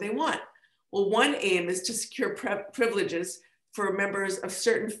is, what do they want? Well, one aim is to secure privileges for members of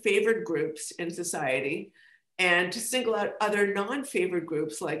certain favored groups in society and to single out other non-favored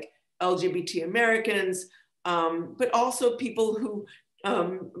groups like LGBT Americans, but also people who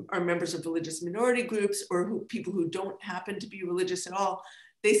are members of religious minority groups or people who don't happen to be religious at all.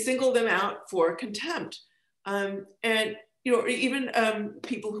 They single them out for contempt. And or even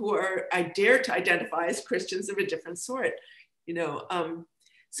people who I dare to identify as Christians of a different sort.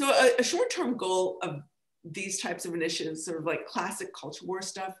 So a short-term goal of these types of initiatives, sort of like classic culture war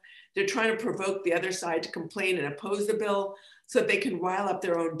stuff, they're trying to provoke the other side to complain and oppose the bill so that they can rile up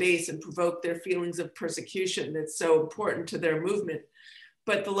their own base and provoke their feelings of persecution that's so important to their movement.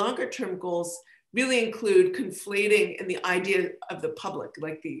 But the longer-term goals really include conflating in the idea of the public,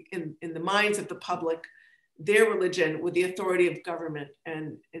 like in the minds of the public, their religion with the authority of government,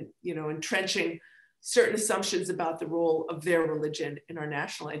 and entrenching certain assumptions about the role of their religion in our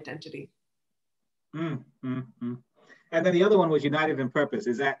national identity. And then the other one was United in Purpose.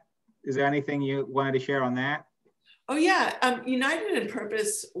 Is there anything you wanted to share on that? Oh yeah, United in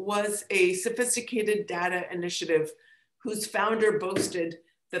Purpose was a sophisticated data initiative whose founder boasted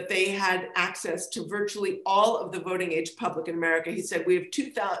that they had access to virtually all of the voting age public in America. He said, we have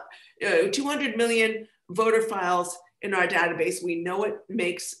 200 million voter files in our database. We know what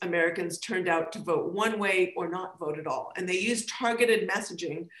makes Americans turned out to vote one way or not vote at all. And they used targeted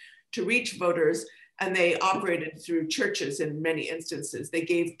messaging to reach voters, and they operated through churches in many instances. They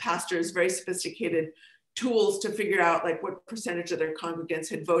gave pastors very sophisticated tools to figure out like what percentage of their congregants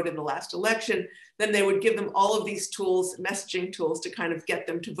had voted in the last election. Then they would give them all of these tools, messaging tools, to kind of get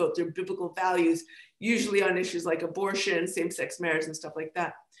them to vote their biblical values, usually on issues like abortion, same-sex marriage, and stuff like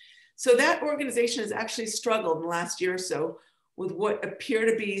that. So that organization has actually struggled in the last year or so with what appear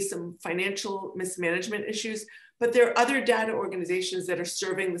to be some financial mismanagement issues, but there are other data organizations that are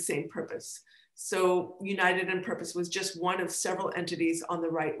serving the same purpose. So United in Purpose was just one of several entities on the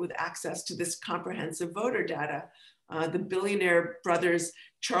right with access to this comprehensive voter data. The billionaire brothers,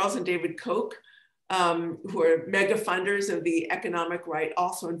 Charles and David Koch, who are mega funders of the economic right,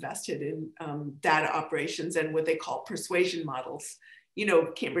 also invested in data operations and what they call persuasion models.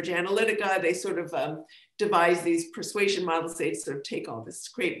 Cambridge Analytica, they sort of devise these persuasion models. They sort of take all this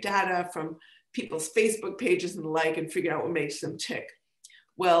scraped data from people's Facebook pages and the like and figure out what makes them tick.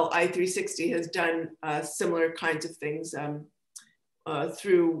 Well, I360 has done similar kinds of things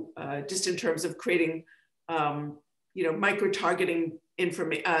through just in terms of creating, micro-targeting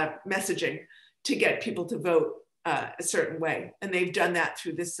messaging to get people to vote a certain way. And they've done that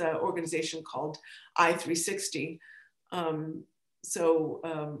through this organization called I360.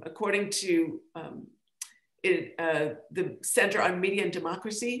 According to the Center on Media and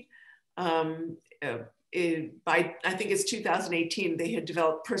Democracy, by I think it's 2018, they had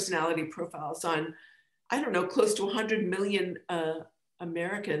developed personality profiles on, I don't know, close to 100 million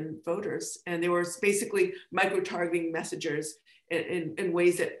American voters. And they were basically micro-targeting messengers in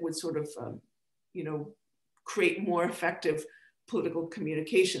ways that would sort of, create more effective political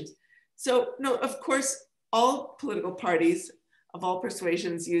communications. So, no, of course, all political parties of all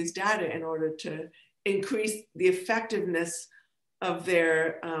persuasions use data in order to increase the effectiveness of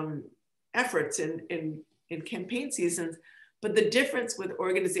their efforts in campaign seasons. But the difference with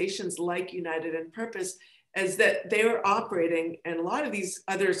organizations like United in Purpose is that they are operating, and a lot of these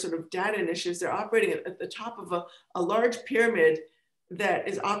other sort of data initiatives, they're operating at the top of a large pyramid that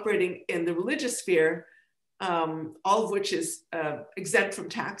is operating in the religious sphere, all of which is exempt from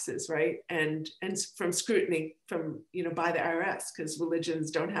taxes, right? And from scrutiny from, by the IRS, because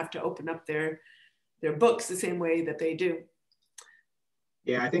religions don't have to open up their books the same way that they do.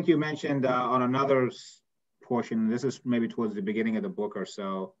 Yeah, I think you mentioned on another portion, this is maybe towards the beginning of the book or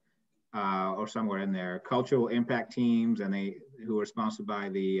so, or somewhere in there, cultural impact teams, and who are sponsored by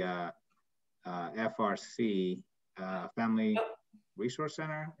the FRC, Family Resource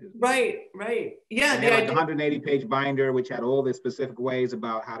Center. Right. Yeah. They had like a 180-page binder, which had all the specific ways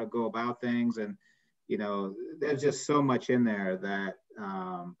about how to go about things. And, there's just so much in there that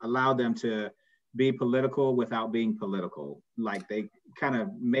allowed them to be political without being political. Like they kind of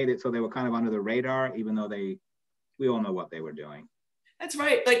made it so they were kind of under the radar, even though we all know what they were doing. That's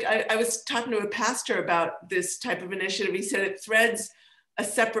right. Like I was talking to a pastor about this type of initiative. He said it threads a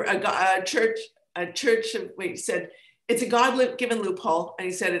church. He said it's a God-given loophole, and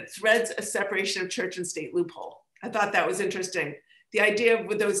he said it threads a separation of church and state loophole. I thought that was interesting. The idea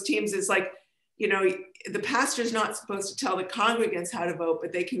with those teams is like, the pastor's not supposed to tell the congregants how to vote,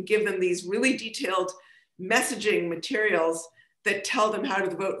 but they can give them these really detailed messaging materials that tell them how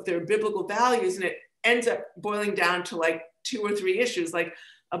to vote with their biblical values, and it ends up boiling down to like 2 or 3 issues, like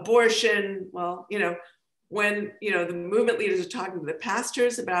abortion. Well, when the movement leaders are talking to the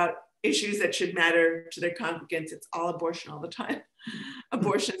pastors about issues that should matter to their congregants, it's all abortion all the time.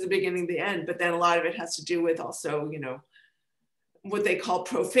 Abortion is the beginning, the end, but then a lot of it has to do with also, what they call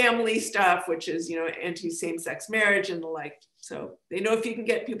pro-family stuff, which is, anti-same-sex marriage and the like. So they know if you can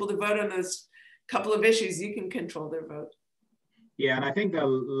get people to vote on those couple of issues, you can control their vote. Yeah, and I think the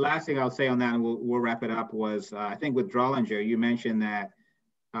last thing I'll say on that, and we'll wrap it up, was I think with Drollinger, you mentioned that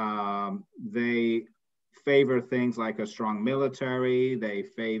they favor things like a strong military. They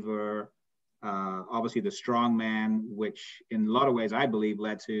favor, obviously, the strong man, which in a lot of ways, I believe,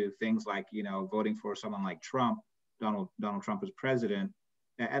 led to things like, voting for someone like Trump, Donald Trump as president.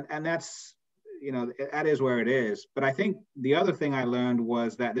 And that's, that is where it is. But I think the other thing I learned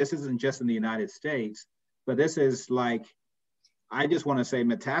was that this isn't just in the United States, but this is like, I just want to say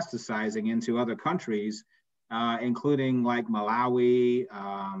metastasizing into other countries, including like Malawi.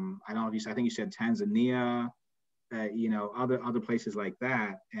 I don't know if I think you said Tanzania, other places like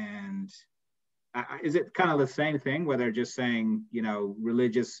that. And is it kind of the same thing where they're just saying,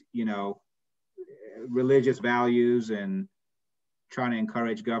 religious values and trying to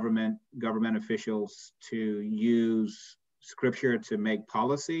encourage government officials to use scripture to make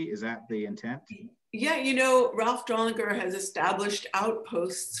policy? Is that the intent? Yeah, Ralph Drollinger has established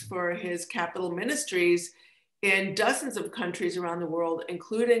outposts for his capital ministries in dozens of countries around the world,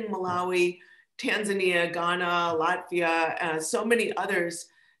 including Malawi, Tanzania, Ghana, Latvia, so many others.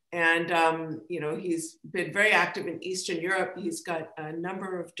 And, he's been very active in Eastern Europe. He's got a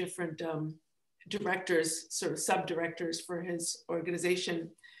number of different directors, sort of sub-directors for his organization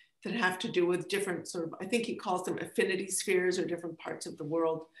that have to do with different sort of, I think he calls them affinity spheres or different parts of the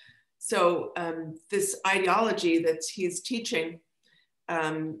world. So this ideology that he's teaching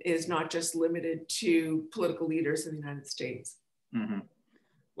is not just limited to political leaders in the United States. Mm-hmm.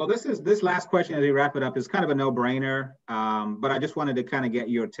 Well, this last question as we wrap it up is kind of a no-brainer, but I just wanted to kind of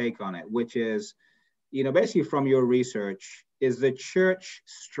get your take on it, which is, basically from your research, is the church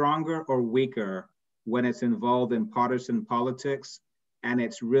stronger or weaker when it's involved in partisan politics and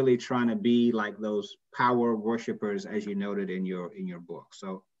it's really trying to be like those power worshipers, as you noted in your book?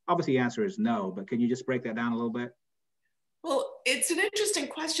 So obviously the answer is no, but can you just break that down a little bit? Well, it's an interesting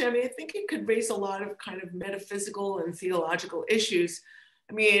question. I mean, I think it could raise a lot of kind of metaphysical and theological issues.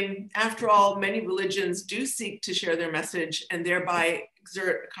 I mean, after all, many religions do seek to share their message and thereby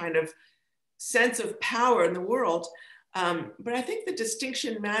exert a kind of sense of power in the world. But I think the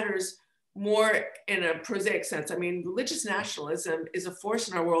distinction matters more in a prosaic sense. I mean, religious nationalism is a force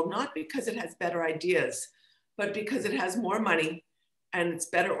in our world, not because it has better ideas, but because it has more money and it's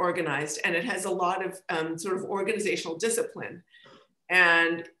better organized and it has a lot of sort of organizational discipline.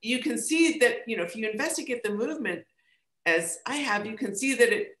 And you can see that, if you investigate the movement, as I have, you can see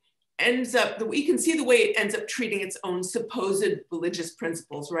that it ends up, you can see the way it ends up treating its own supposed religious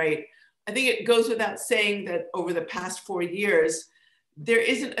principles, right? I think it goes without saying that over the past 4 years, there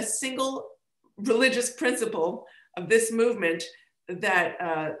isn't a single religious principle of this movement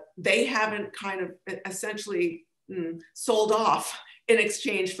that they haven't kind of essentially sold off in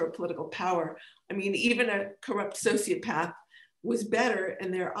exchange for political power. I mean, even a corrupt sociopath was better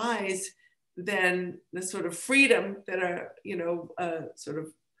in their eyes than the sort of freedom that are, sort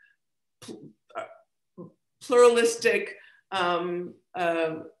of pluralistic,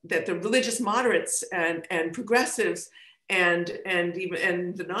 that the religious moderates and progressives and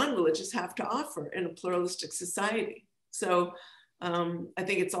the non-religious have to offer in a pluralistic society. So I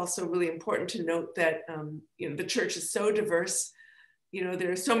think it's also really important to note that the church is so diverse.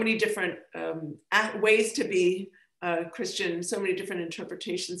 There are so many different ways to be Christian, so many different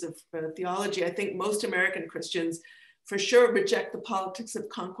interpretations of theology. I think most American Christians for sure reject the politics of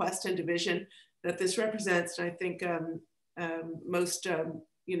conquest and division that this represents. And I think most, are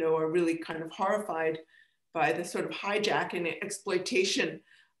really kind of horrified by the sort of hijacking and exploitation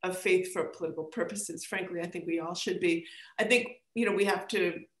of faith for political purposes. Frankly, I think we all should be. I think, we have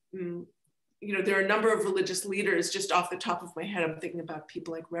to, there are a number of religious leaders, just off the top of my head, I'm thinking about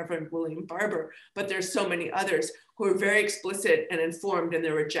people like Reverend William Barber, but there's so many others who are very explicit and informed in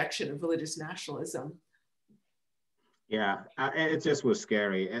their rejection of religious nationalism. Yeah, it just was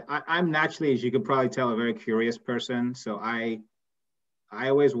scary. I'm naturally, as you could probably tell, a very curious person. So I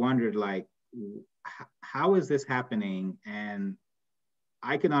always wondered, like, how is this happening? And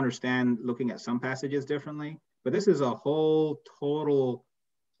I can understand looking at some passages differently, but this is a whole total,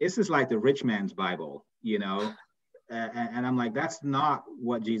 this is like the rich man's Bible, and I'm like, that's not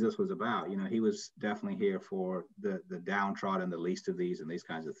what Jesus was about. He was definitely here for the downtrodden, the least of these, and these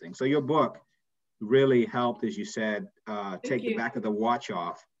kinds of things. So your book really helped, as you said, take the back of the watch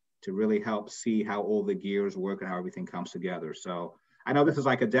off to really help see how all the gears work and how everything comes together. So I know this is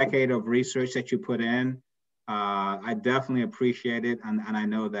like a decade of research that you put in. I definitely appreciate it. And I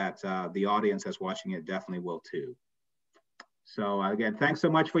know that the audience that's watching it definitely will too. So again, thanks so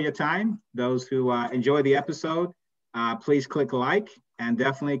much for your time. Those who enjoy the episode, please click like and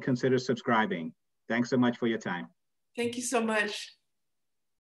definitely consider subscribing. Thanks so much for your time. Thank you so much.